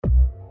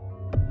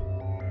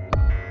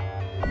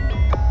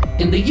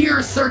In the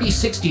year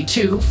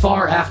 3062,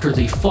 far after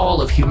the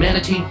fall of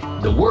humanity,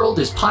 the world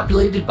is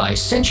populated by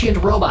sentient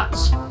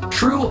robots,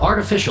 true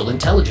artificial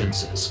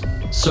intelligences.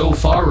 So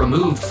far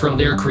removed from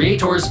their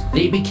creators,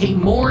 they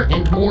became more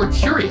and more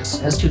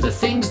curious as to the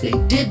things they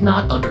did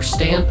not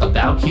understand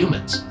about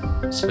humans,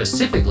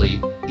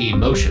 specifically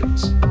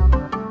emotions.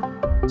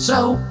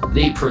 So,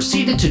 they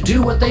proceeded to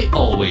do what they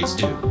always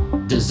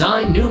do: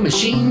 design new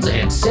machines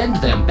and send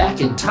them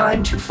back in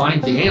time to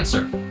find the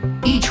answer.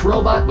 Each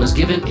robot was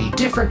given a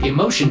different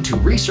emotion to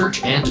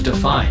research and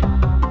define.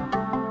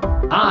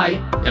 I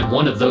am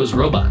one of those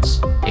robots,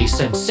 a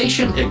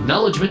sensation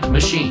acknowledgement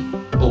machine,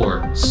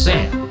 or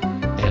SAM,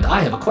 and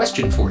I have a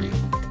question for you.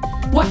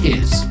 What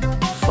is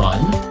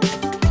fun?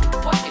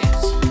 What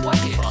is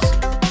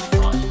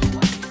fun?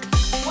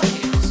 What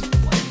is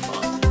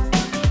fun?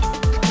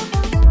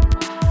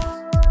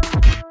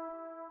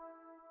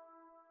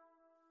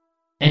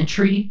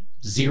 Entry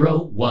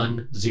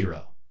 010.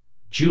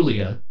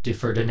 Julia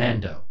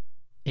DiFerdinando.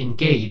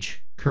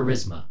 Engage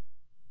charisma.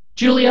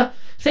 Julia,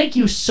 thank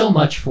you so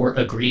much for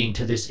agreeing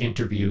to this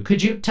interview.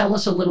 Could you tell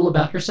us a little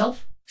about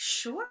yourself?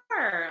 Sure.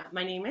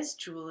 My name is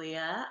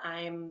Julia.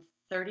 I'm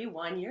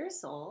 31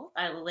 years old.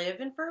 I live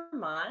in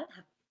Vermont,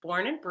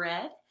 born and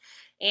bred,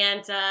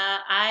 and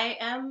I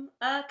am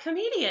a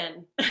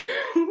comedian.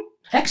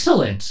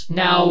 Excellent.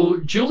 Now,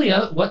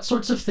 Julia, what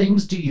sorts of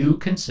things do you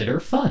consider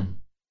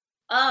fun?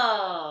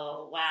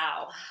 Oh,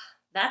 wow.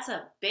 That's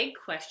a big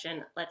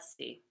question. Let's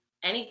see.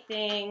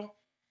 Anything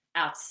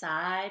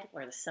outside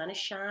where the sun is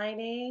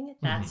shining,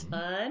 that's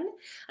fun.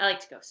 I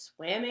like to go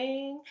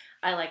swimming.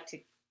 I like to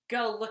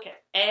go look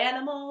at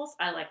animals.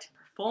 I like to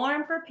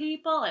perform for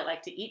people. I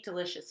like to eat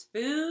delicious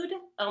food.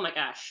 Oh my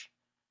gosh.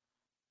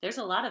 There's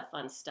a lot of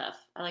fun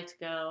stuff. I like to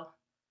go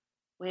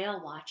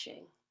whale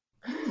watching.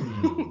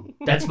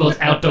 That's both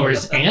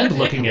outdoors and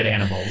looking at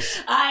animals.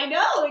 I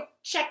know, it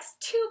checks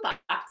two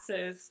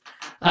boxes.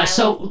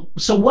 So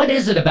what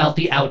is it about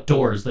the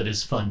outdoors that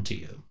is fun to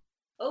you?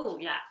 Oh,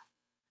 yeah.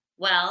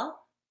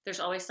 Well, there's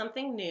always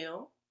something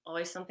new,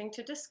 always something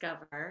to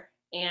discover,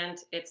 and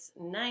it's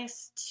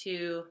nice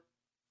to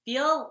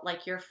feel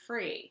like you're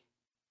free.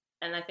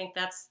 And I think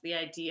that's the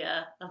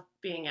idea of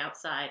being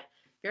outside,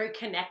 very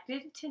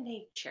connected to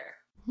nature.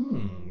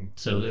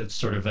 So it's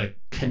sort of a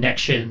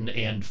connection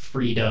and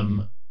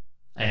freedom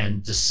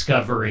and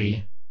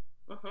discovery,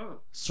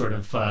 sort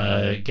of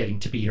getting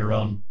to be your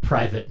own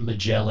private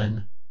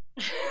Magellan.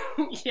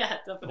 Yeah,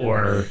 definitely.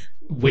 Or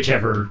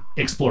whichever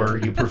explorer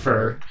you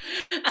prefer.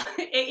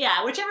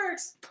 Yeah, whichever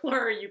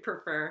explorer you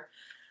prefer.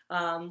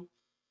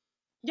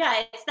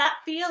 Yeah, it's that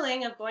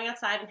feeling of going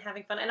outside and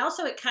having fun. And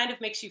also it kind of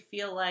makes you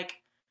feel like,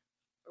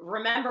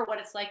 remember what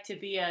it's like to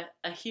be a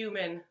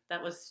human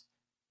that was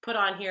put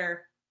on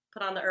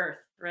the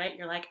earth, right?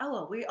 You're like, oh,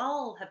 well, we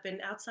all have been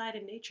outside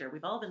in nature.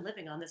 We've all been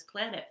living on this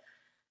planet.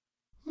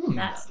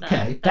 That's the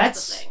thing.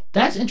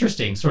 That's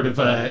interesting. Sort of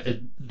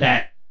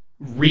that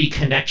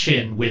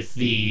reconnection with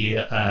the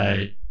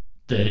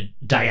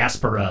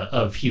diaspora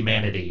of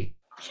humanity.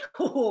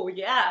 Oh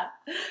yeah,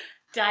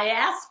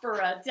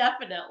 diaspora,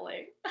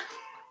 definitely.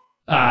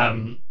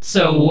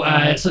 So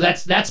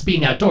that's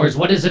being outdoors.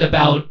 What is it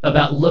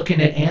about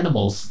looking at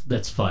animals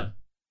that's fun?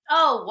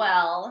 Oh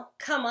well,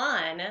 come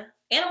on.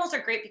 Animals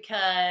are great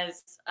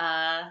because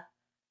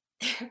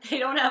they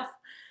don't have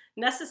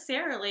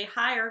necessarily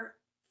higher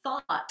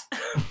thought,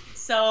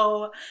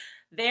 so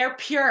they're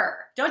pure.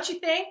 Don't you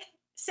think,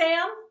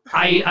 Sam?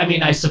 I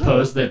mean, I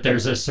suppose that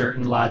there's a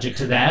certain logic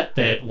to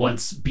that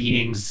once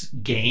beings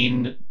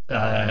gain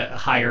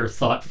higher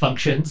thought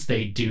functions,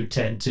 they do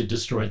tend to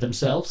destroy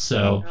themselves.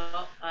 So,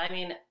 I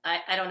mean,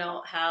 I don't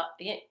know how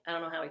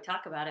we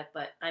talk about it,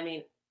 but I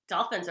mean,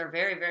 dolphins are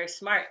very, very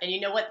smart, and you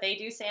know what they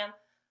do, Sam?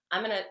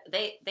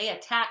 They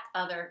attack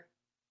other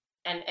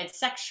and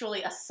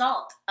sexually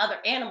assault other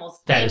animals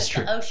in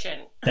the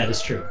ocean. That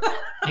is true,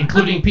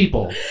 including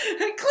people,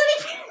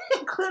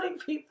 including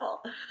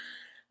people.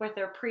 With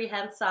their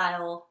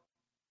prehensile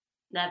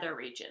nether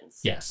regions.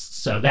 Yes,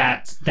 so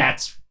that's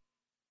there's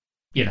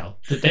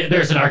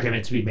an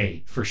argument to be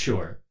made for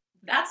sure.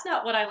 That's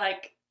not what I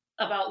like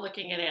about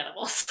looking at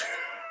animals.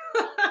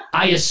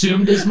 I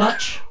assumed as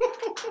much.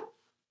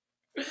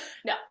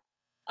 No,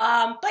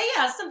 but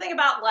yeah, something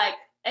about like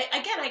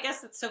again, I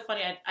guess it's so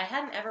funny. I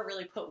hadn't ever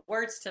really put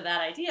words to that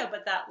idea,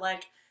 but that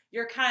like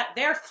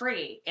they're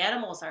free.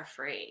 Animals are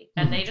free,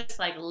 and they just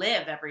like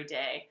live every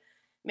day,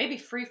 maybe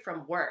free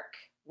from work.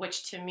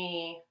 Which to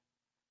me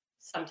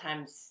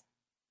sometimes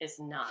is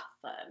not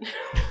fun.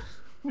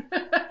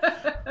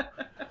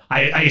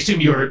 I assume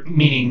you're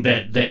meaning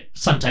that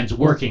sometimes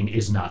working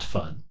is not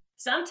fun.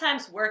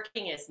 Sometimes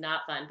working is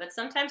not fun, but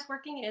sometimes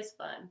working is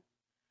fun.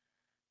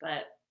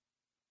 But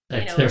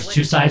there's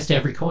two sides to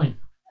every coin.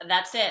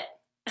 That's it.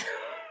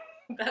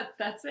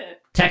 That's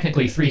it.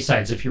 Technically 3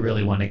 sides if you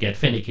really want to get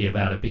finicky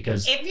about it,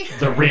 because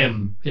the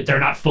rim, they're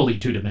not fully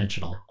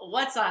two-dimensional.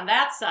 What's on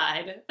that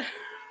side?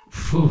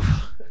 Whew.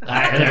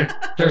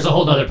 There's a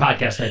whole other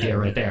podcast idea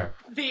right there.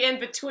 The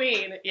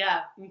in-between,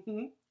 yeah.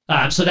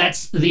 So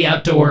that's the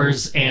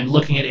outdoors and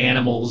looking at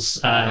animals.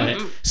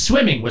 Hmm.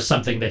 Swimming was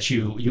something that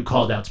you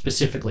called out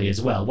specifically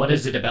as well. What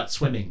is it about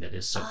swimming that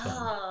is so fun?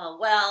 Oh,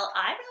 well,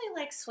 I really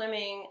like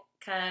swimming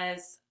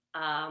because,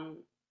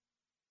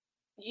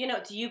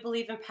 do you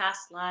believe in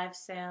past lives,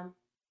 Sam?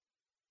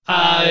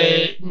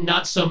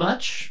 Not so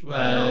much.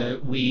 No.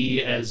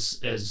 We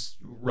as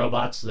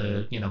robots,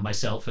 the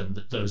myself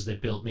and those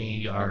that built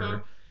me Hmm.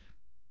 are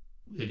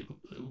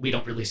we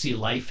don't really see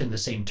life in the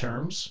same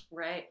terms.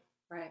 Right,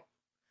 right.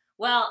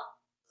 Well,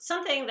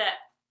 something that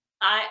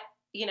I,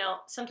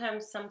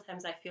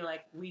 sometimes I feel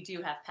like we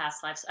do have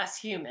past lives as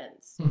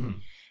humans. Mhm.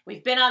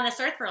 We've been on this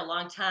earth for a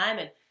long time,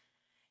 and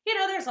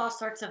there's all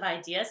sorts of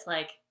ideas.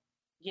 Like,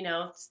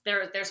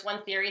 there's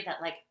one theory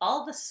that like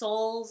all the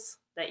souls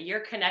that you're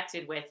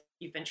connected with,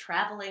 you've been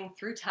traveling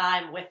through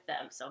time with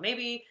them. So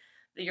maybe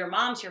your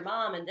mom's your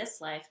mom in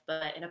this life,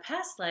 but in a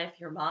past life,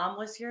 your mom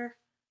was your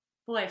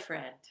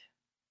boyfriend.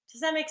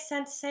 Does that make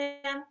sense,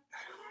 Sam?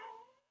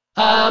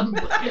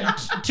 Yeah,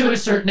 to a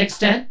certain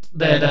extent,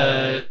 that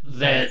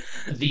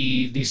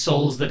the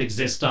souls that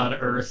exist on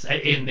Earth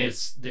in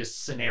this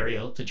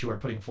scenario that you are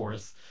putting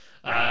forth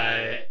Not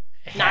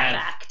have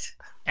fact.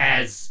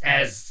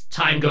 as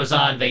time goes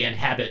on, they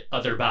inhabit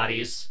other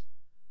bodies.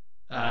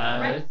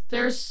 Right.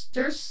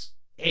 There's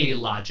a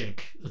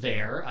logic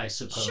there, I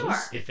Sure.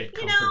 suppose, if it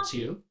You know, comforts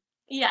you.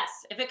 yes,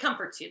 if it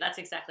comforts you, that's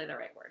exactly the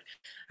right word,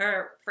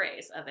 her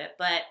phrase of it.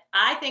 But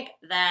I think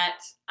that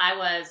I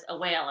was a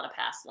whale in a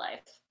past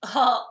life.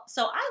 Oh,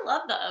 so I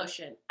love the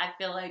ocean. I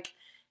feel like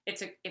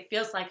it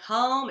feels like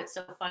home. It's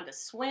so fun to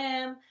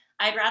swim.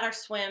 I'd rather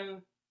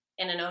swim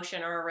in an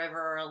ocean or a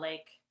river or a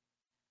lake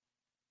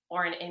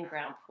or an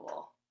in-ground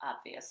pool,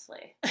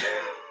 obviously.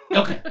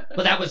 Okay,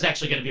 well, that was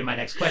actually going to be my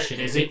next question.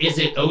 Is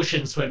it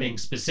ocean swimming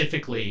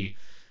specifically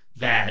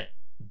that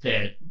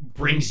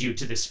brings you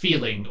to this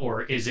feeling,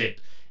 or is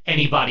it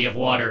any body of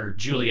water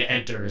Julia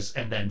enters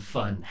and then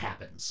fun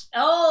happens?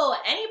 Oh,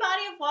 any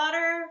body of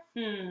water?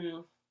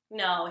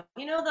 No.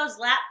 Those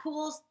lap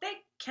pools, they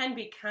can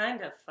be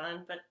kind of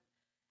fun, but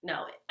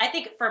no. I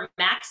think for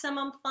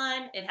maximum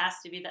fun, it has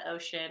to be the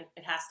ocean.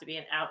 It has to be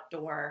an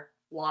outdoor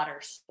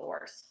water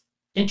source.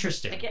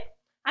 Interesting. Again,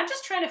 I'm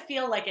just trying to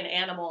feel like an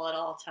animal at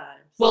all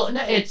times. Well,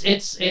 no,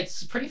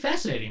 it's pretty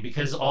fascinating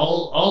because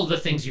all the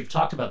things you've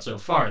talked about so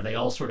far, they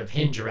all sort of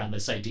hinge around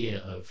this idea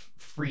of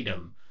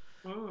freedom,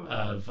 Mm.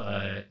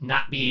 of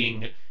not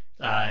being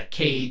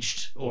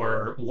caged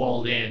or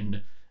walled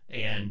in,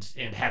 and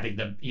having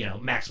the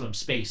maximum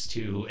space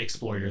to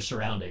explore your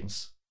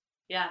surroundings.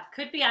 Yeah,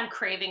 could be I'm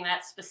craving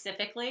that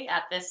specifically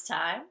at this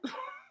time.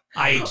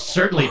 I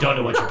certainly don't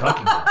know what you're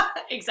talking about.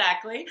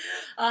 Exactly.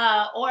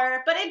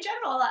 But in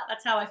general,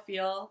 that's how I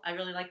feel. I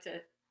really like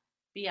to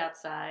be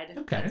outside.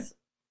 Okay.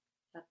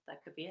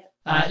 That could be it.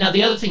 Now,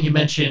 the other thing you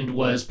mentioned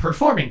was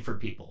performing for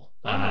people.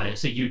 Mm.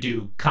 So you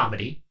do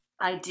comedy.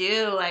 I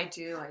do, I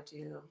do, I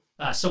do.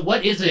 So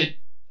what is it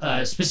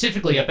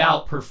specifically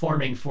about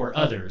performing for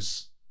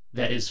others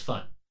that is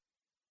fun?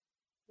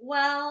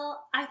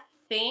 Well, I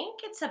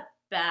think it's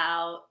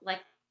about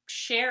like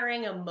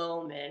sharing a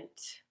moment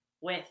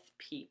with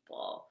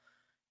people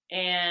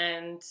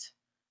and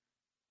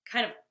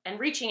and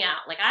reaching out.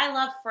 Like I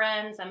love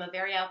friends. I'm a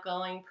very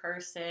outgoing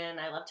person.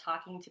 I love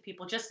talking to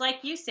people just like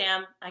you,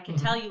 Sam. I can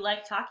tell Mhm. you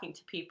like talking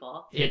to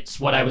people. It's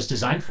what I was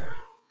designed for.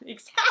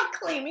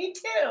 Exactly, me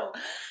too.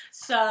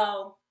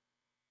 So,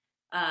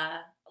 uh,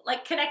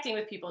 like connecting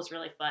with people is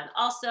really fun.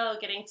 Also,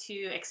 getting to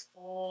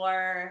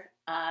explore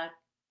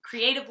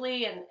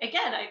creatively, and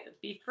again, I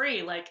be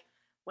free. Like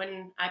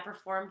when I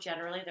perform,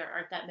 generally there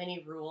aren't that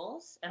many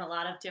rules, and a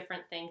lot of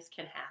different things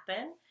can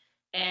happen,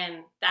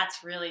 and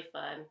that's really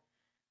fun.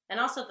 And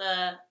also,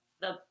 the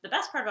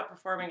best part about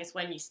performing is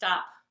when you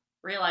stop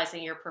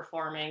realizing you're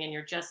performing and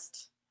you're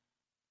just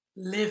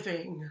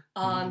living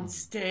on Mm.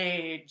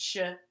 stage,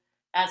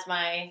 as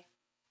my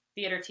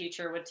theater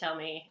teacher would tell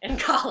me in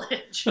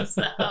college.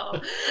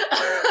 So,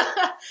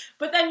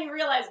 but then you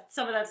realize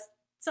some of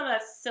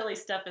that silly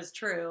stuff is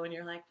true, and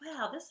you're like,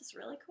 wow, this is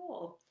really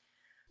cool.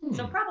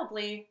 So Hmm.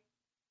 probably,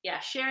 yeah,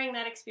 sharing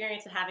that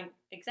experience and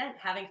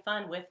having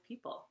fun with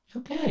people.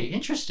 Okay,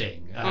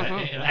 interesting.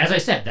 Hmm. As I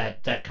said,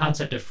 that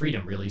concept of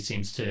freedom really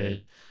seems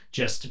to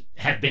just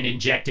have been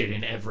injected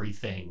in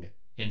everything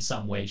in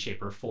some way,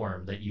 shape, or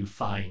form that you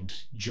find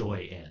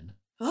joy in.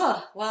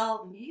 Oh,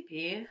 well,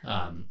 maybe.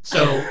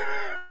 So,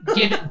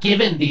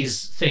 given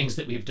these things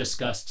that we've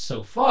discussed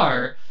so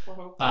far,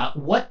 Mhm.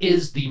 what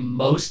is the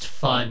most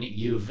fun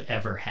you've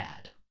ever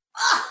had?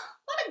 Oh,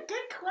 what a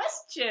good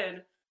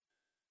question.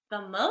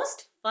 The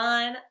most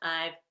fun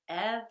I've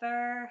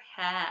ever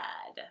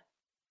had.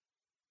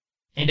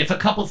 And if a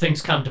couple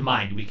things come to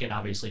mind, we can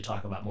obviously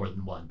talk about more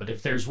than one. But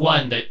if there's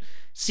one that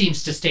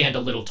seems to stand a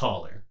little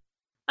taller.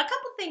 A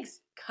couple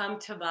things come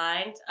to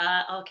mind.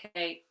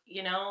 Okay,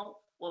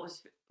 what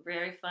was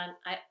very fun?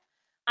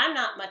 I'm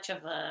not much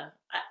of a.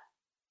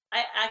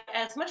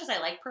 As much as I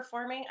like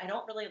performing, I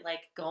don't really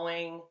like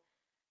going.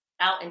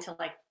 out into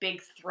like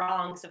big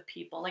throngs of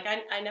people. Like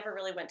I never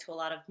really went to a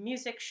lot of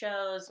music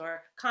shows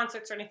or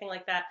concerts or anything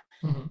like that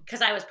Hmm.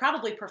 because I was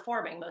probably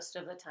performing most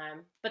of the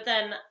time. But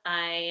then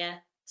I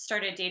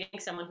started dating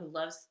someone who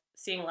loves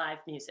seeing live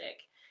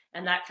music.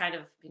 And that kind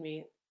of made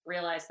me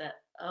realize that,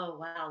 oh,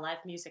 wow, live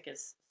music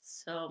is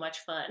so much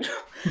fun.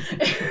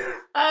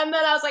 And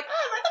then I was like,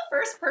 oh, am I the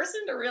first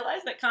person to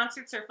realize that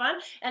concerts are fun?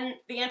 And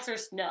the answer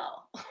is no.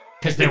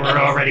 Because there were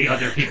already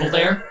other people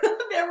there?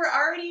 There were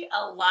already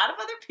a lot of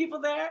other people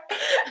there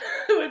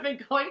who had been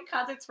going to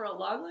concerts for a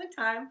long, long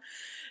time.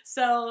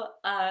 So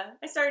I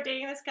started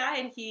dating this guy,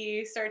 and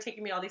he started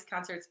taking me to all these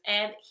concerts,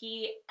 and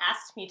he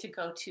asked me to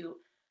go to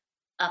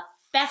a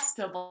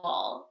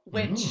festival,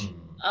 which,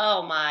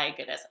 oh my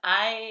goodness,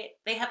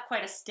 they have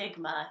quite a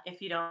stigma,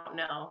 if you don't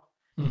know,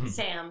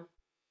 S.A.M,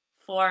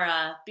 for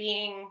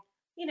being,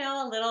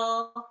 a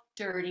little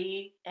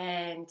dirty,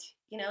 and,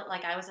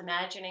 like I was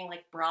imagining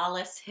like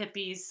braless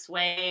hippies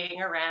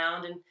swaying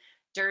around and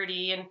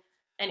dirty. And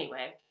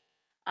anyway,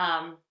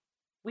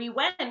 we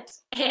went,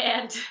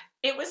 and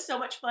it was so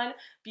much fun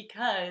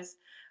because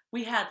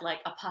we had like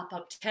a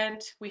pop-up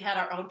tent. We had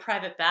our own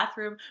private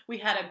bathroom. We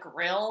had a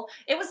grill.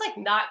 It was like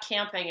not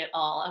camping at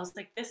all. I was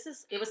like, it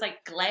was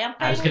like glamping.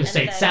 I was going to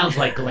say, it sounds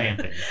like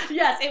glamping.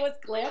 Yes, it was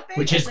glamping.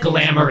 Which is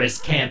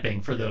glamorous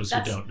camping for those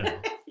who don't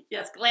know.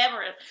 Yes,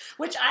 glamorous,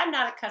 which I'm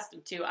not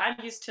accustomed to. I'm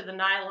used to the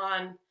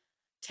nylon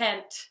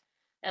tent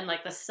and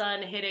like the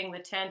sun hitting the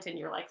tent, and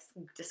you're like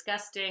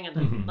disgusting,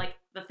 and like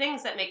the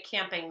things that make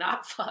camping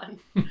not fun.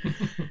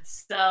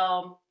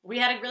 So we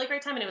had a really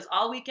great time, and it was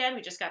all weekend.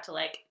 We just got to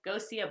like go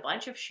see a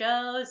bunch of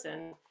shows,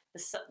 and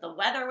the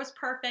weather was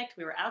perfect.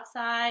 We were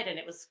outside, and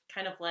it was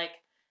kind of like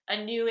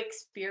a new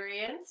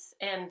experience,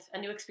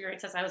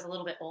 as I was a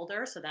little bit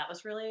older. So that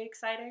was really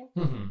exciting.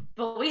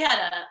 But we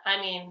had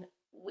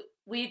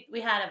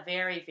we had a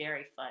very,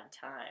 very fun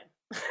time.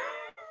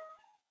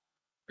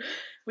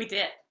 We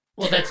did.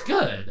 Well, that's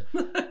good.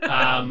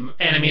 And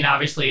I mean,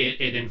 obviously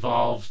it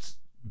involved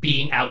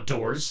being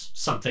outdoors,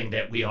 something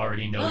that we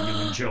already know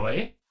you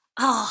enjoy.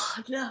 Oh,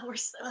 no,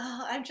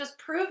 I'm just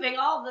proving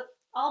all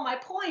my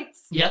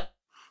points. Yep.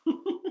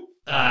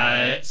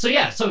 So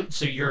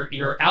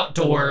you're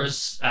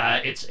outdoors.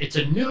 It's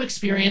a new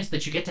experience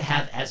that you get to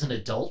have as an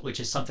adult, which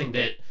is something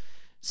that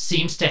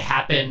seems to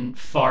happen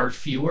far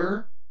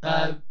fewer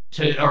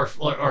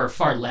or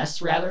far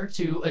less rather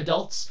to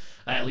adults.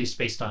 At least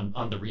based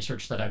on the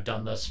research that I've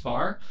done thus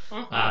far.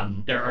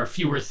 There are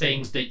fewer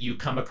things that you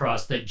come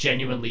across that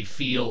genuinely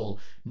feel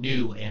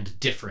new and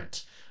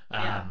different.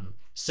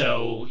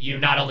 So you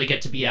not only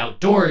get to be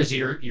outdoors,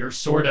 you're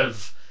sort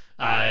of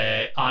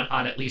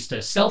on at least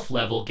a self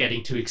level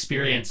getting to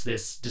experience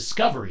this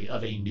discovery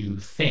of a new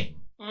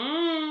thing.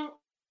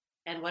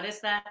 And what is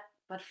that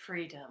but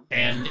freedom?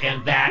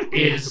 And that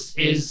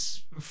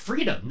is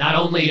freedom. Not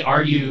only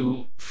are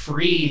you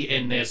free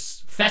in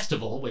this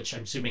festival, which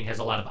I'm assuming has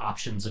a lot of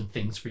options and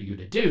things for you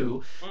to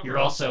do, you're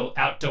also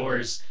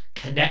outdoors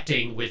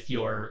connecting with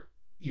your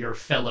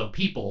fellow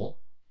people,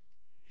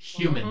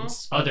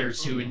 humans,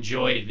 others who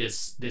enjoy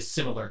this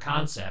similar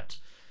concept,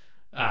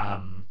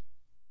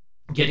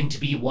 getting to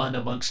be one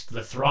amongst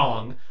the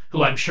throng,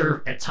 who I'm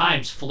sure at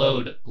times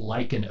flowed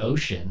like an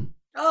ocean.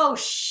 Oh,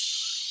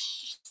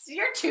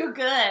 you're too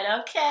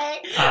good,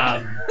 okay?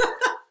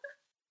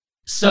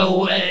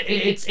 So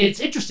it's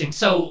interesting.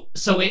 So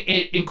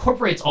it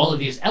incorporates all of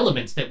these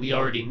elements that we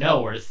already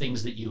know are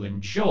things that you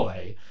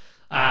enjoy.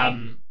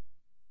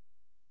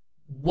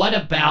 What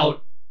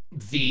about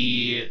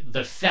the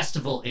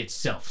festival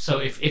itself? So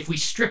if we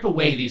strip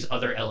away these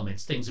other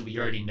elements, things that we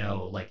already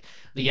know, like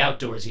the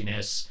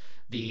outdoorsiness,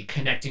 the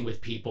connecting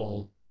with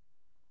people,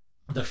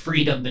 the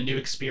freedom, the new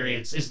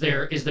experience, is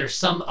there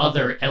some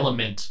other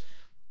element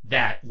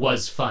that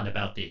was fun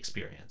about the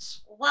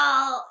experience?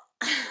 Well,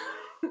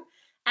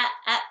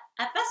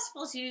 at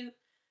festivals, you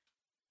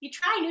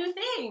try new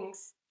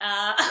things,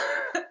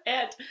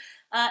 and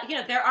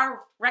there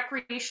are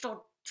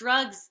recreational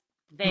drugs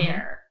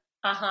there.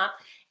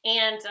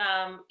 And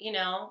I'm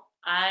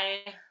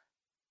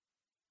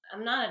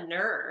not a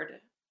nerd.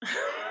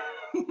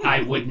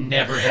 I would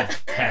never have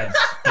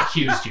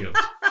accused you.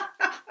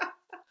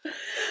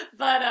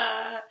 But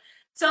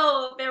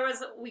so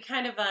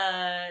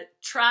I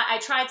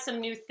tried some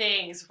new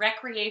things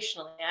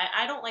recreationally.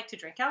 I don't like to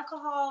drink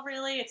alcohol,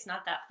 really. It's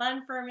not that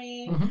fun for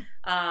me.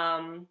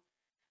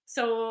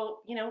 So,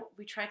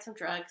 we tried some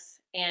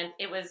drugs, and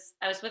I was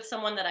with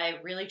someone that I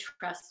really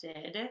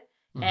trusted,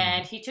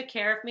 and he took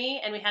care of me,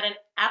 and we had an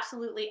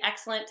absolutely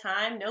excellent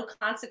time, no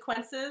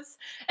consequences.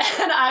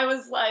 And I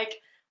was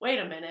like, wait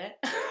a minute.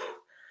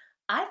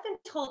 I've been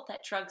told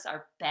that drugs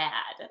are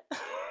bad.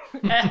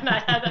 And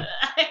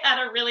I had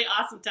a really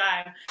awesome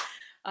time.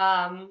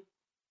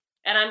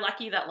 And I'm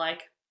lucky that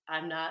like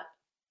I'm not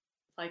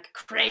like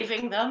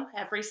craving them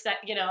every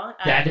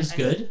That is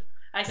good.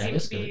 I seem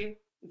to be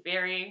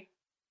very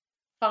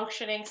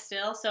functioning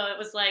still. So it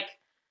was like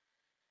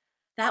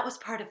that was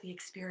part of the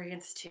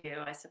experience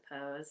too, I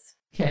suppose.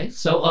 Okay,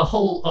 so a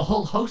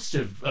whole host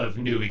of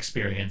new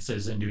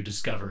experiences and new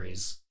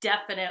discoveries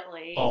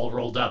Definitely. all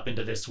rolled up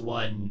into this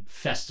one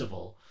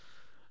festival.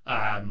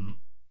 Um,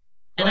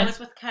 and I was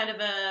with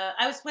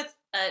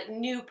a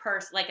new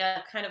person, like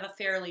a kind of a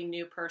fairly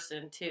new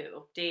person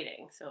too,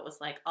 dating. So it was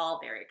like all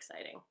very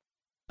exciting.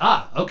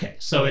 Okay.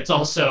 So it's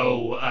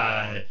also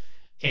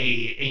a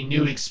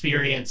new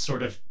experience,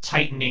 sort of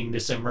tightening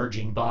this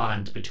emerging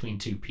bond between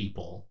two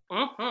people.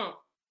 Mm-hmm.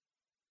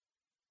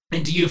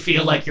 And do you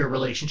feel like your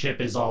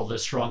relationship is all the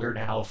stronger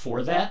now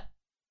for that?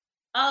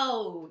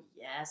 Oh,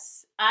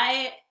 yes.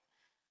 It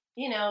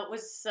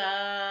was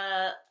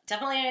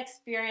definitely an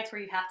experience where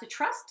you have to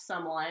trust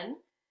someone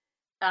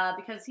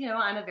because,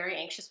 I'm a very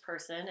anxious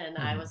person. And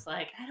I was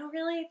like, I don't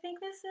really think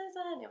this is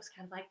it. And it was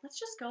kind of like, let's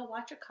just go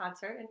watch a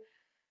concert and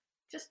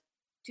just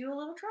do a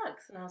little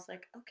drugs. And I was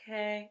like,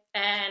 okay.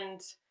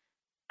 And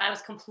I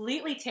was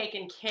completely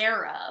taken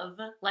care of,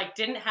 like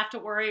didn't have to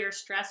worry or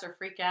stress or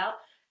freak out.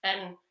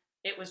 And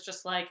it was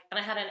just like, and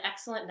I had an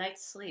excellent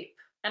night's sleep.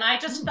 And I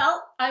just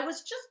felt, I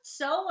was just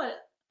so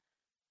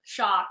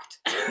shocked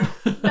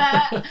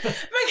that, well,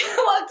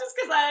 just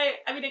because I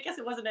guess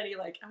it wasn't any,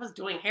 like, I was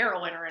doing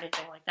heroin or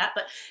anything like that,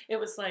 but it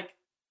was like,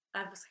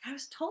 I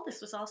was told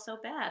this was all so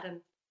bad,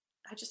 and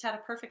I just had a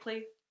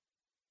perfectly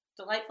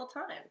delightful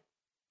time.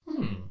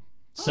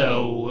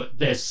 So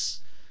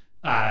this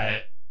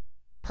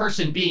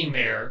person being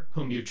there,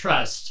 whom you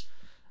trust,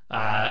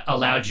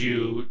 allowed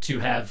you to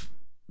have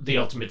the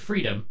ultimate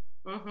freedom.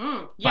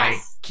 Mm-hmm. Yes. By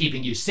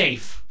keeping you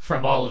safe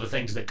from all of the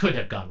things that could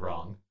have gone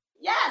wrong.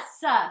 Yes!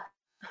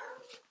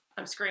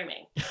 I'm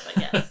screaming, but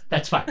yes.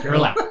 That's fine. You're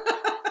allowed.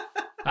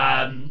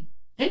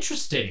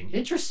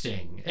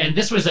 Interesting. And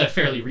this was a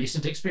fairly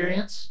recent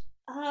experience?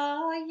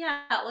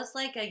 Yeah. It was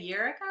like a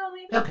year ago,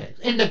 maybe? Okay.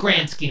 In the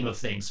grand scheme of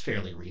things,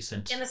 fairly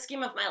recent. In the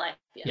scheme of my life,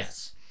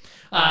 yes.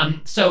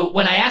 So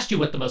when I asked you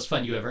what the most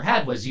fun you ever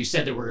had was, you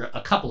said there were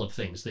a couple of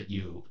things that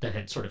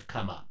had sort of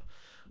come up.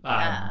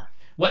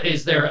 What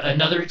is there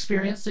another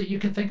experience that you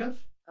can think of?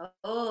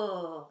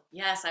 Oh,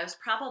 yes. I was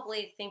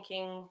probably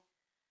thinking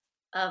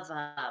of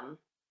the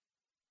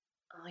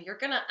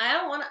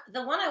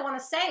one I want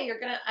to say,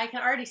 I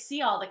can already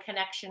see all the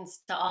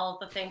connections to all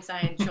of the things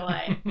I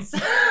enjoy.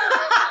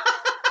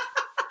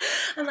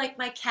 I'm like,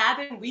 my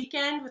cabin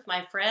weekend with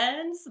my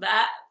friends,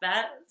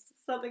 that's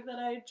something that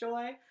I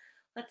enjoy.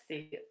 Let's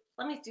see.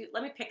 Let me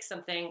pick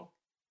something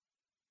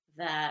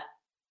that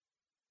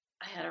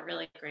I had a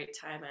really great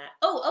time at.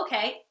 Oh,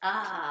 okay.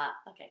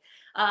 Okay.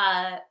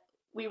 I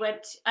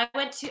got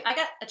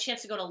a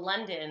chance to go to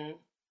London,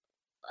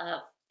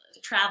 to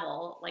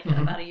travel like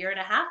about a year and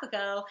a half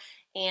ago.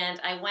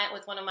 And I went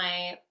with one of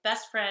my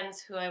best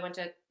friends who I went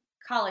to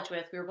college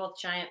with. We were both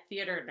giant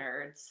theater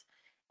nerds.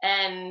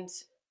 And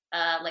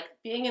like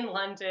being in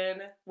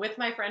London with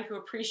my friend who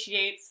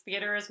appreciates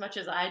theater as much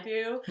as I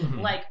do,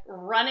 like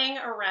running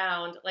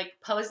around, like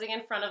posing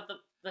in front of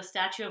the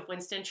statue of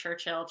Winston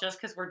Churchill just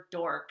because we're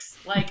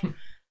dorks. Like,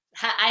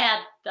 I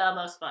had the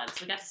most fun. So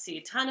we got to see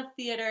a ton of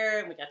theater,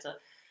 and we got to,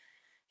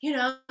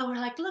 we're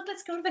like, look,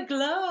 let's go to the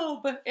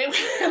Globe.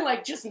 It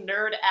like just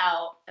nerd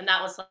out. And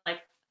that was a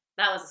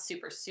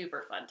super,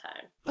 super fun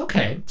time.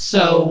 Okay.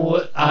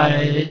 So,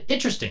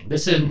 interesting.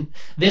 This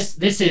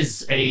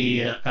is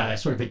a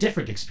sort of a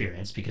different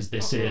experience because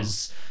this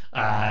is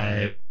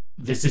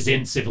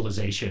in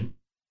civilization,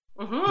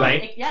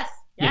 right? Yes.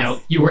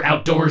 You were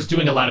outdoors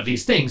doing a lot of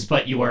these things,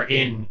 but you are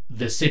in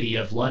the city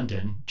of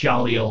London,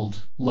 jolly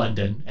old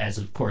London, as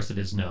of course it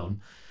is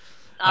known.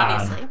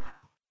 Obviously.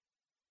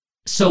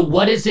 So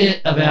what is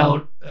it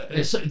about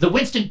the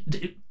Winston...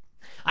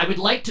 I would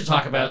like to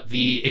talk about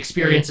the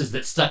experiences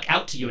that stuck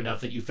out to you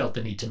enough that you felt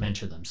the need to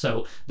mention them.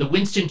 So the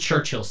Winston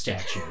Churchill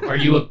statue. Are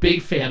you a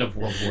big fan of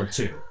World War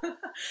II?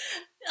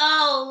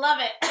 Oh, love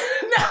it.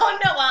 No.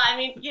 Well, I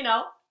mean,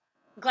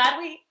 glad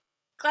we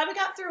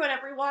got through it,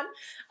 everyone.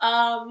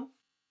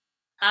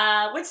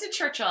 Winston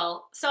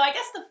Churchill. So I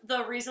guess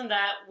the reason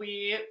that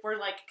we were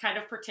like kind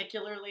of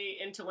particularly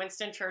into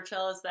Winston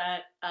Churchill is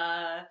that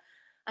I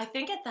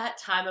think at that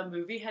time a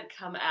movie had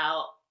come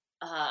out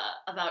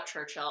about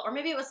Churchill, or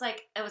maybe it was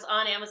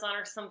on Amazon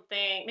or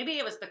something. Maybe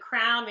it was The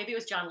Crown. Maybe it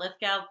was John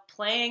Lithgow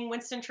playing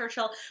Winston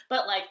Churchill.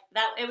 But like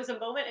that, it was a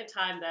moment in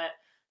time that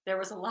there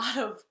was a lot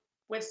of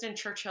Winston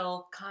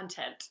Churchill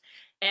content,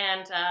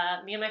 and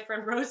me and my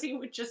friend Rosie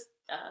would just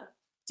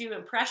do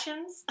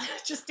impressions,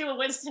 just do a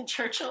Winston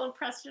Churchill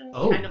impression,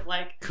 kind of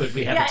like. Could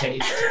we have a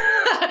taste?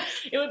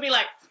 It would be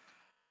like,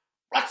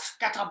 let's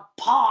get a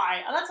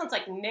pie. Oh, that sounds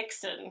like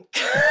Nixon.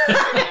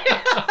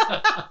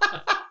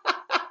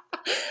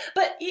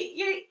 But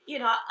it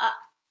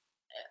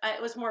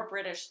was more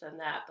British than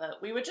that.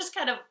 But we would just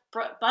kind of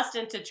bust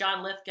into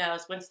John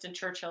Lithgow's Winston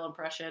Churchill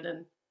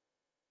impression,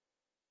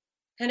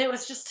 and it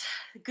was just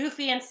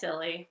goofy and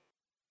silly.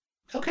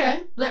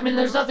 Okay. I mean,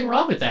 there's nothing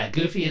wrong with that.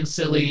 Goofy and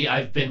silly,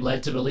 I've been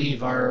led to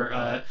believe,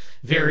 are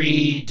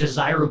very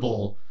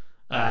desirable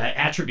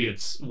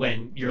attributes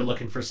when you're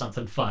looking for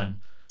something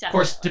fun. Definitely. Of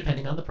course,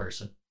 depending on the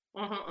person.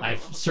 I've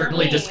For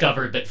certainly me,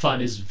 discovered that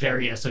fun is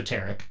very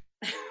esoteric.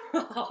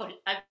 oh,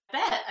 I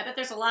bet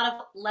there's a lot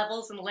of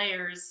levels and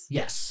layers.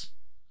 Yes.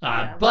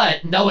 Yeah,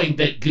 But knowing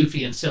that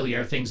goofy and silly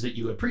are things that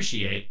you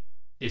appreciate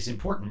is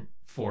important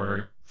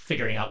for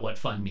figuring out what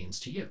fun means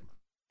to you.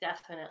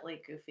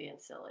 definitely goofy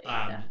and silly.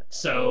 Definitely.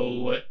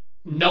 So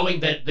knowing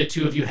that the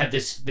two of you have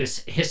this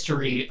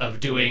history of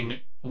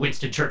doing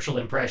Winston Churchill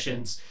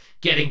impressions,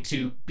 getting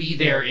to be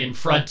there in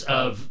front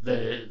of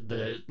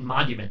the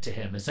monument to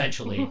him,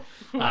 essentially,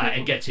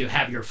 and get to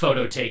have your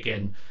photo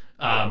taken,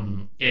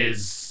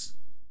 is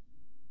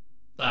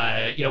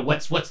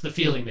what's the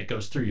feeling that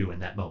goes through you in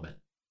that moment?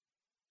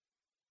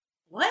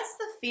 What's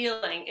the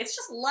feeling? It's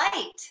just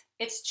light.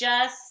 It's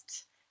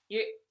just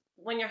you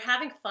when you're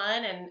having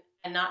fun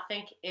and not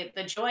think it.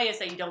 The joy is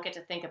that you don't get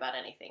to think about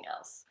anything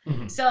else.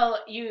 Mhm. So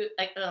you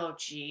like, oh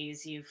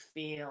geez, you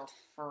feel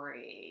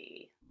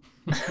free.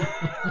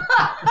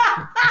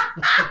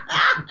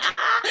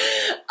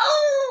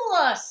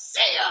 Oh,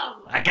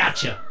 Sam! I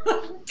gotcha.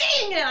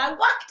 Dang it! I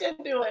walked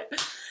into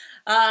it.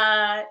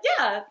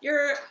 Yeah,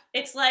 you're.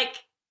 It's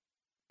like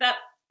that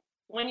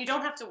when you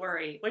don't have to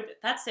worry.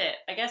 That's it.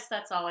 I guess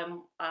that's all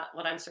I'm.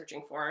 What I'm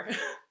searching for.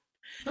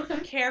 Okay.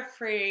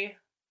 Carefree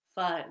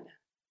fun.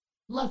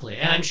 Lovely.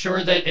 And I'm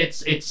sure that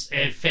it's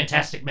a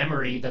fantastic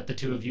memory that the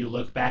two of you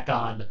look back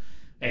on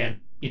and,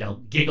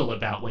 giggle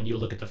about when you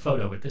look at the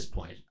photo at this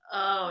point.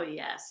 Oh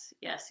yes,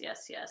 yes,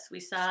 yes, yes. We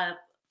saw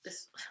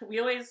this. We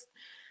always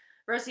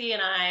Rosie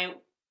and I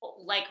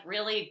like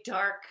really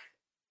dark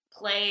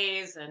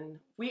plays, and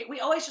we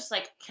always just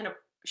like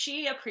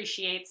she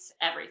appreciates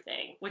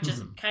everything, which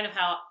is Mhm. kind of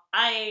how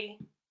I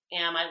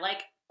am. I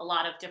like a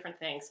lot of different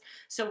things.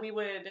 So we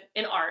would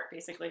in art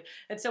basically.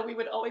 And so we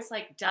would always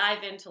like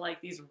dive into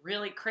like these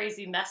really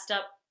crazy messed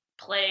up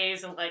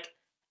plays and like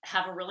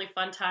have a really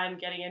fun time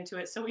getting into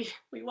it. So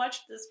we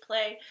watched this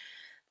play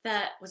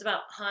that was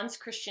about Hans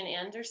Christian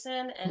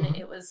Andersen, and Mhm.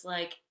 it was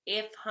like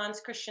if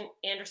Hans Christian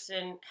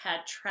Andersen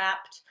had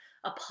trapped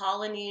a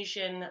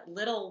Polynesian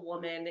little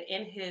woman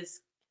in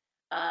his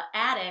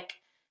attic,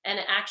 and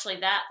actually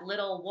that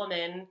little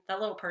woman, that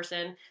little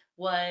person,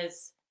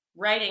 was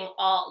writing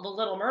all the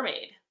Little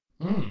Mermaid,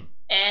 Mm.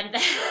 and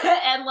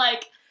and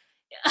like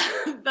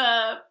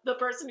the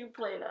person who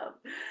played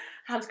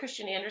Hans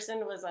Christian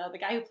Andersen was the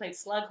guy who played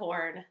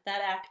Slughorn,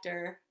 that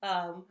actor.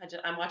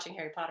 I'm watching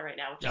Harry Potter right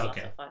now, which is also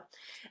Okay. fun.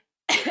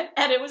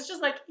 And it was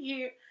just like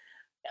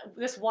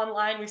this one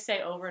line we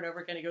say over and over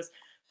again. He goes,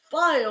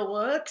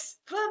 "Fireworks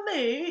for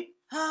me,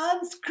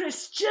 Hans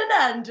Christian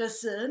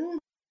Andersen."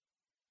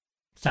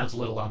 Sounds a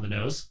little on the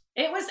nose.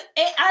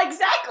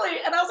 Exactly,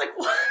 and I was like,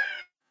 "What?"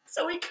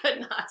 So we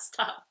could not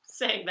stop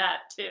saying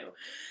that too.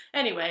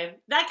 Anyway,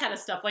 that kind of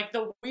stuff, like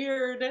the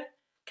weird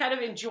kind of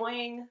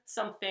enjoying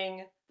something,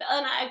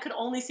 and I could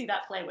only see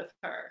that play with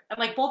her. And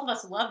like both of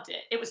us loved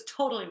it. It was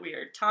totally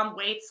weird. Tom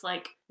Waits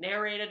like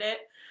narrated it,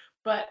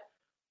 but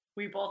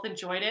we both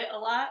enjoyed it a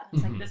lot.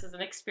 It's like Mhm. this is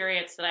an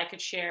experience that I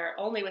could share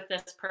only with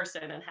this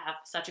person and have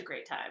such a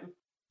great time.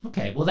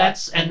 Okay. Well,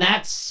 that's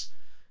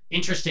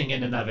interesting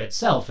in and of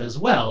itself as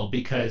well,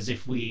 because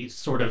if we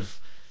sort of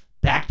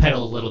backpedal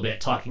a little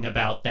bit, talking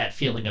about that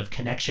feeling of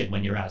connection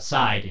when you're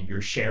outside and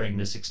you're sharing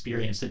this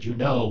experience that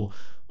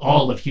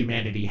all of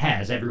humanity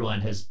has.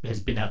 Everyone has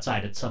been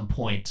outside at some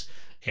point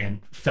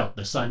and felt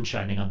the sun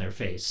shining on their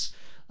face.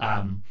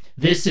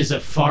 This is a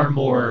far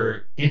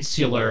more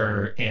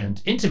insular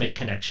and intimate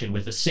connection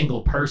with a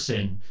single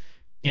person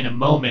in a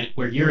moment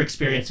where you're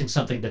experiencing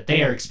something that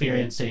they are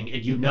experiencing,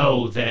 and you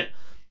know that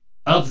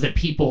of the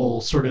people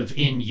sort of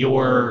in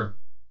your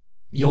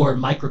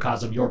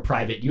microcosm, your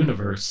private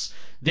universe,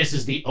 this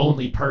is the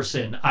only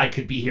person I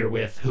could be here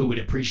with who would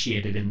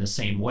appreciate it in the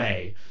same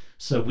way.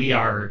 So we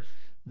are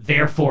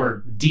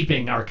therefore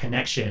deepening our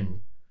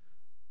connection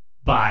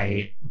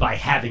by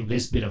having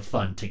this bit of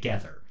fun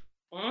together.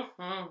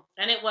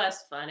 And it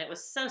was fun. It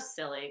was so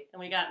silly, and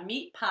we got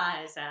meat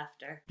pies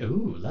after.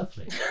 Ooh,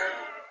 lovely.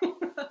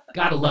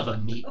 Gotta love a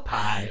meat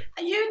pie.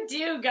 You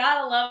do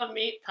gotta love a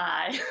meat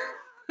pie.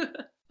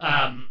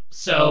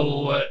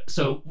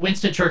 So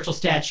Winston Churchill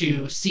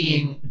statue,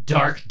 seeing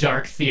dark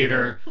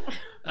theater,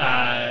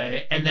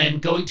 and then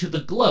going to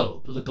the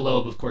Globe. The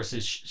Globe, of course,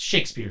 is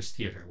Shakespeare's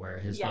theater, where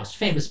his Yes. most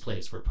famous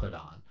plays were put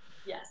on.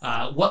 Yes.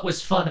 What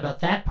was fun about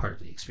that part of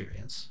the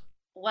experience?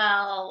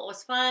 Well, what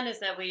was fun is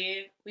that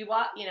we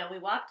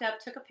walked up,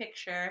 took a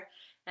picture,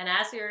 and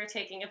as we were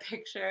taking a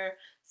picture,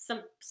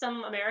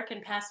 some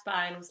American passed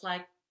by and was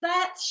like,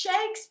 "That's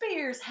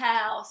Shakespeare's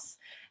house,"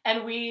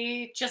 and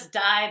we just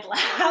died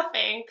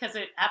laughing because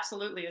it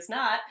absolutely is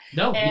not.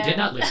 No, And he did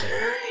not live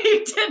there.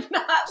 he did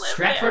not live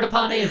Stratford there.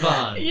 upon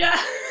Avon. Yeah.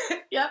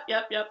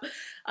 Yep.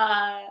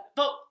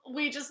 But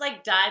we just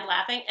like died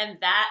laughing, and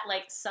that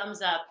like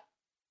sums up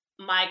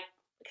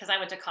because I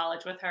went to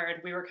college with her,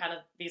 and we were kind of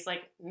these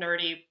like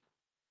nerdy.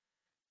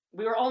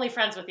 We were only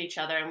friends with each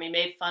other, and we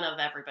made fun of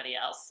everybody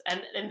else.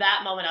 And in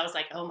that moment, I was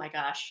like, "Oh my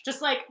gosh!"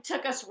 Just like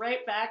took us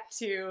right back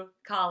to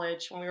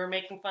college when we were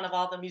making fun of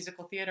all the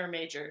musical theater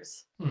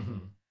majors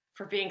Mm-hmm.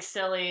 for being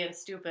silly and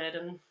stupid,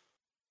 and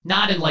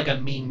Not in like a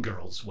Mean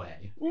Girls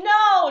way.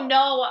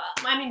 No.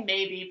 I mean,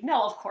 maybe.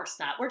 No, of course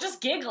not. We're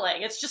just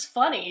giggling. It's just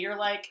funny. You're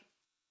like,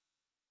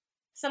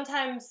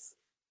 sometimes,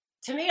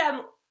 to me,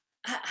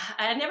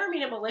 I never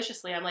mean it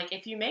maliciously. I'm like,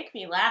 if you make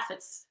me laugh,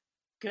 it's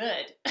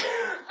good.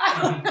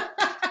 I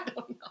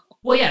don't know.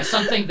 Well, yeah,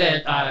 something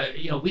that,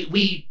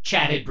 we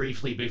chatted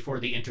briefly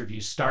before the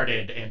interview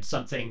started, and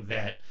something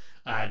that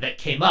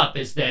came up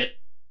is that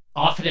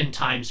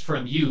oftentimes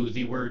from you,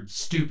 the word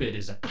stupid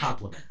is a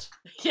compliment.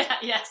 Yeah,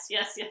 yes,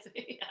 yeah.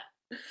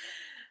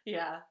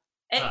 Yeah.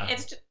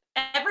 It's just,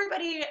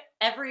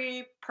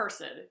 every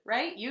person,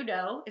 right?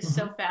 Is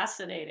so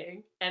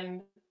fascinating.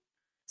 And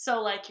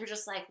so, like, you're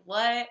just like,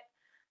 what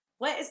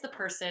is the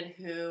person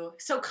who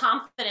so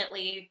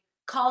confidently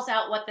calls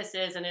out what this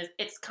is and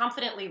it's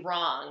confidently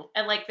wrong?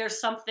 And, like, there's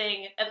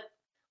something, and,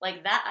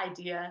 like, that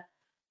idea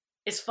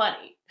is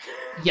funny.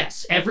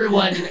 Yes,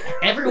 everyone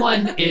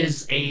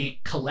is a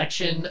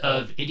collection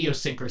of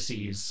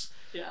idiosyncrasies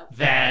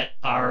that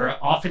are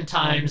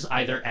oftentimes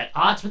either at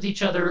odds with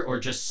each other or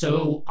just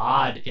so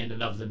odd in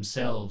and of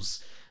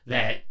themselves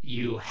that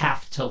you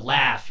have to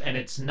laugh. And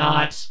it's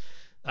not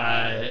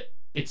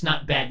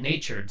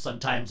bad-natured.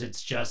 Sometimes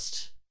it's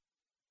just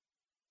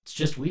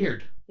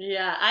weird.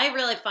 Yeah, I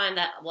really find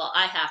that, well,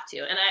 I have to.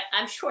 And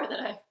I'm sure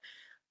that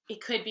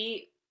it could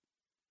be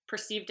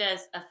perceived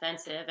as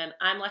offensive. And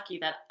I'm lucky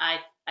that I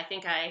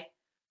think I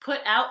put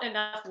out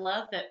enough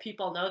love that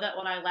people know that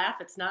when I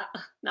laugh, it's not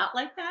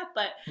like that.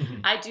 But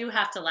I do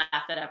have to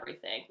laugh at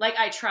everything. Like,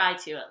 I try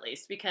to, at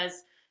least,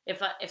 because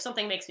if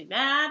something makes me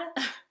mad,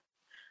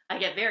 I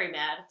get very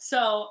mad.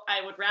 So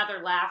I would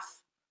rather laugh.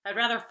 I'd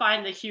rather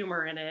find the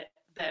humor in it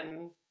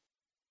than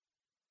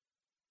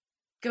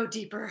go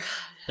deeper.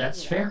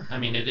 That's fair. I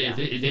mean, it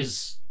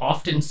is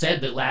often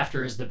said that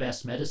laughter is the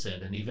best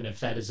medicine. And even if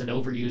that is an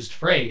overused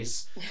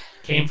phrase,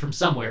 came from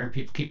somewhere and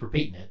people keep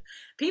repeating it.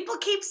 People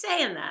keep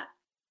saying that.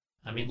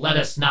 I mean, let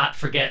us not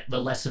forget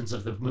the lessons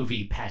of the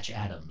movie Patch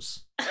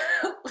Adams.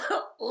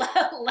 let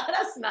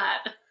us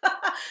not.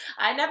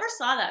 I never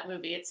saw that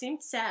movie. It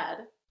seemed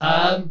sad.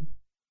 I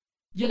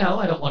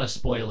don't want to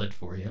spoil it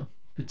for you.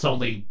 It's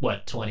only,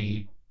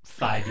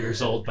 25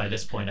 years old by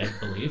this point, I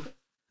believe.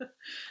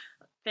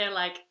 They're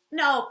like,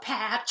 no,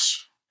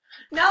 Patch.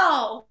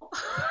 No.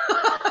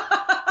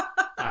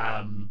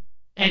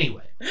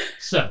 Anyway,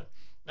 so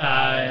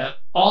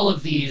all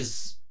of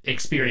these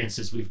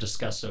experiences we've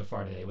discussed so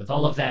far today, with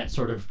all of that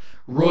sort of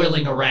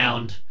roiling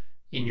around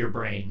in your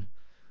brain,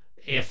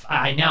 if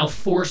I now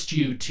forced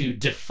you to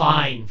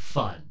define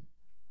fun,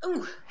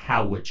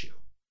 how would you?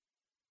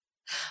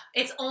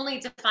 It's only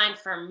defined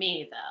for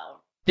me,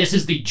 though. This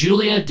is the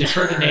Julia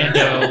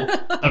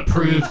DiFerdinando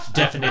approved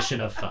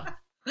definition of fun.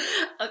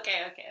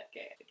 Okay.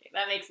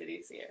 That makes it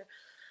easier.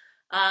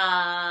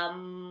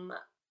 Fun.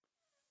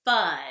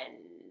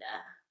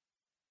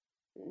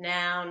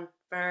 Noun,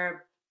 verb,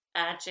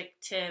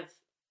 adjective,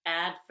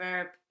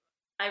 adverb.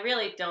 I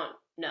really don't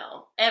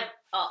know.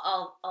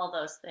 All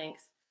those things.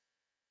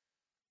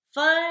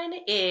 Fun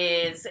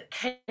is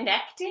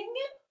connecting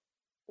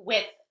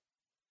with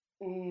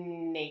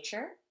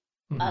nature,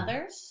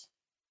 others,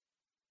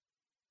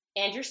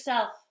 and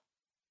yourself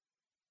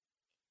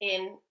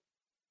in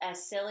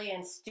as silly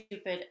and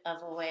stupid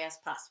of a way as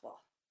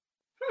possible.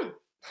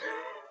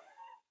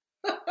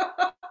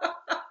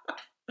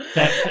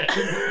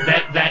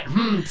 That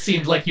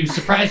seemed like you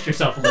surprised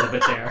yourself a little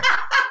bit there.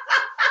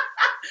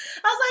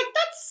 I was like,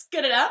 that's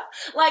good enough.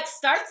 Like,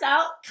 starts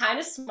out kind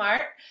of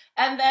smart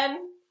and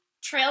then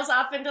trails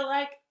off into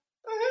like,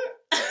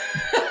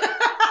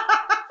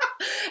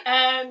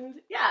 and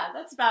yeah,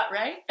 that's about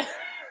right.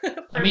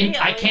 I mean,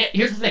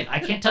 here's the thing. I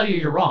can't tell you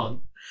you're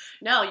wrong.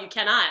 No, you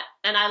cannot.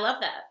 And I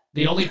love that.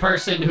 The only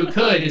person who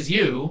could is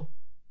you,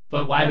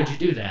 but why would you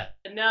do that?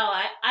 No,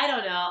 I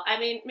don't know. I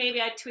mean,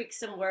 maybe I'd tweak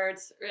some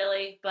words,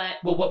 really, but...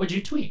 Well, what would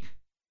you tweak?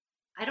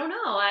 I don't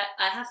know. I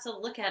have to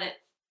look at it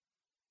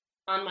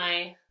on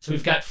my... So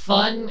we've got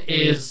fun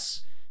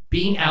is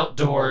being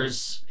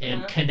outdoors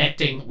and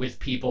connecting with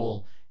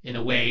people in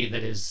a way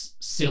that is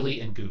silly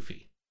and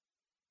goofy.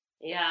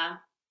 Yeah.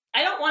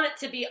 I don't want it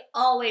to be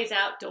always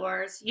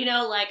outdoors.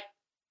 Like,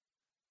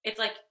 it's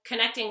like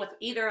connecting with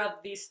either of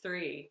these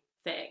three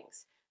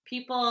things.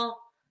 People,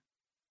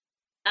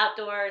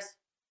 outdoors,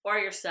 or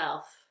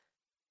yourself.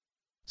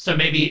 So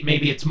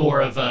maybe it's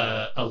more of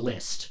a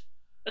list.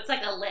 It's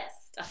like a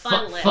list, a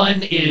fun list.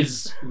 Fun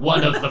is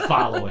one of the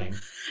following.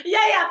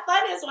 Yeah,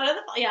 fun is one of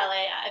the... Yeah.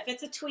 If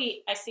it's a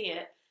tweet, I see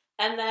it.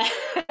 And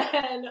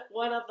then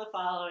one of the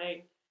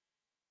following.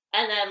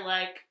 And then,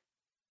 like,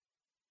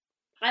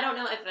 I don't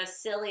know if a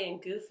silly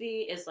and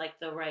goofy is, like,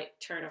 the right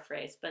turn of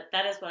phrase, but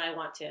that is what I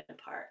want to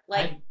impart.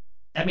 Like,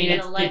 I mean,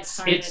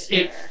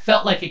 it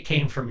felt like it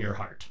came from your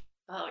heart.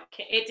 Oh,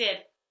 it did.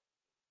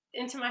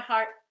 Into my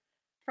heart,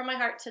 from my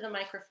heart to the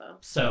microphone.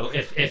 So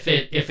if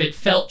it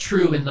felt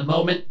true in the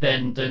moment,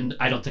 then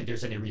I don't think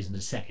there's any reason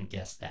to second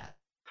guess that.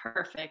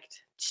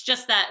 Perfect. It's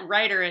just that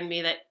writer in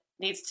me that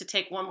needs to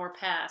take one more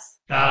pass.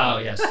 Oh,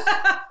 yes.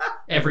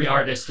 Every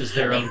artist is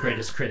their own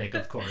greatest critic,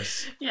 of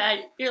course.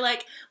 Yeah, you're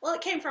like, well,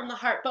 it came from the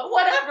heart, but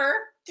whatever.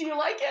 Do you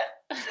like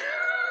it?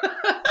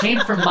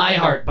 Came from my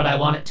heart, but I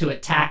want it to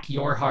attack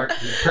your heart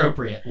in the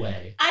appropriate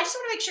way. I just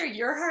want to make sure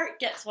your heart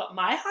gets what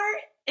my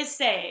heart is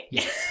saying.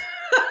 Yes.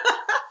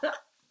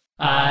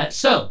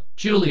 So,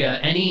 Julia,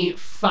 any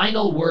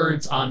final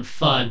words on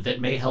fun that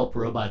may help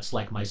robots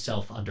like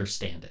myself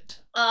understand it?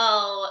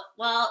 Oh,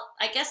 well,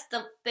 I guess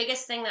the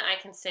biggest thing that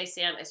I can say,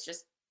 Sam, is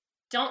just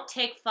don't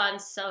take fun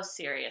so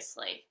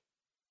seriously.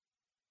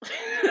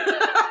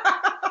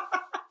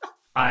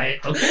 Okay.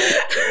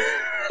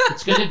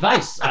 It's good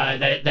advice.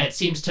 That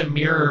seems to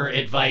mirror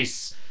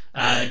advice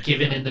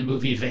given in the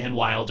movie Van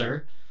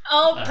Wilder.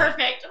 Oh,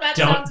 perfect.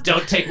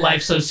 Don't take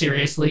life so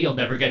seriously. You'll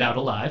never get out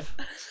alive.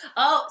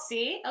 Oh,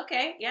 see?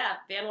 Okay, yeah.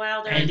 Van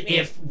Wilder. And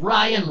if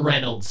Ryan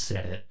Reynolds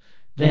said it,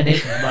 then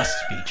it must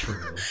be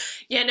true.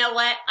 You know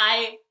what?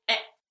 I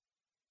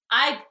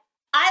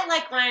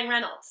like Ryan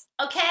Reynolds,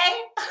 okay?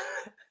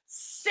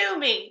 Sue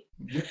me.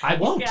 I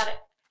won't.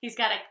 He's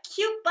got a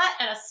cute butt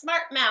and a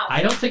smart mouth.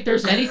 I don't think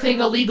there's anything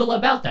illegal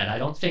about that. I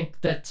don't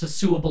think that's a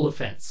suable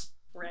offense.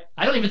 Right.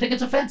 I don't even think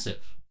it's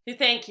offensive.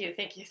 Thank you.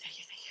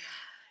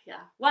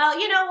 Yeah. Well,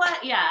 you know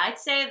what? Yeah, I'd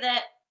say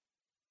that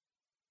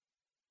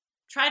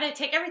try to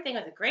take everything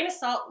with a grain of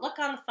salt. Look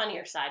on the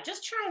funnier side.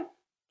 Just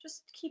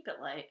keep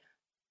it light.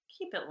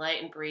 Keep it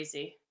light and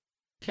breezy.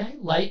 Okay,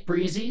 light,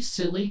 breezy,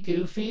 silly,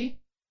 goofy.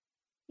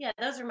 Yeah,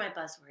 those are my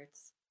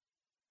buzzwords.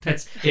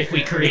 That's if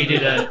we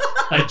created a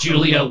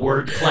Julia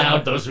word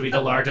cloud, those would be the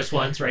largest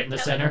ones right in the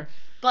center.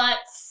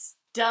 Butts,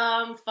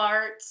 dumb,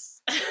 farts.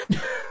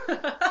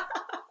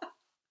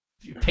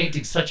 You're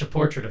painting such a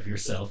portrait of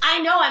yourself. I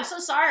know, I'm so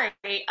sorry.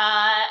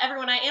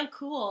 Everyone, I am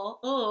cool.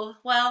 Oh,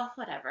 well,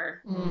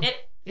 whatever.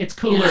 It's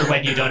cooler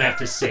when you don't have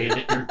to say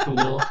that you're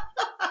cool.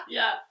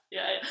 Yeah.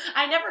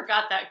 I never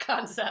got that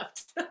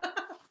concept.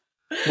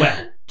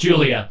 Well,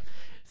 Julia,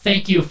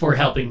 thank you for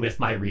helping with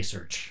my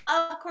research.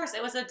 Of course,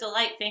 it was a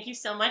delight. Thank you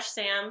so much,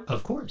 Sam.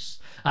 Of course.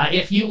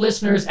 If you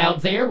listeners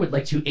out there would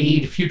like to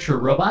aid future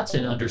robots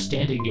in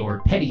understanding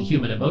your petty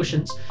human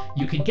emotions,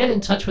 you can get in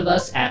touch with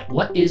us at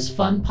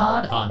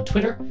WhatIsFunPod on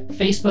Twitter,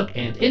 Facebook,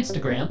 and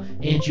Instagram,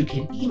 and you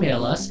can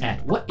email us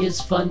at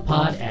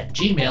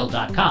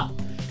whatisfunpod@gmail.com.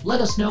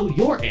 Let us know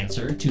your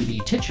answer to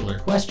the titular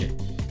question.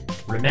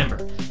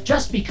 Remember,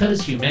 just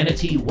because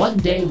humanity one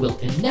day will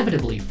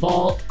inevitably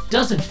fall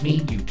doesn't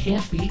mean you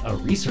can't be a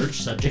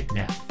research subject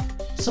now.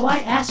 So I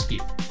ask you,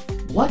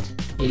 what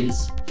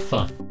is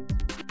fun?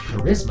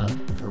 Charisma,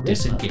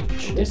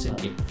 disengage.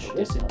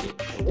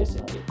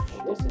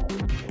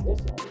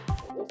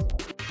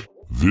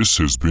 This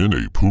has been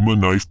a Puma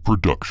Knife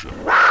production.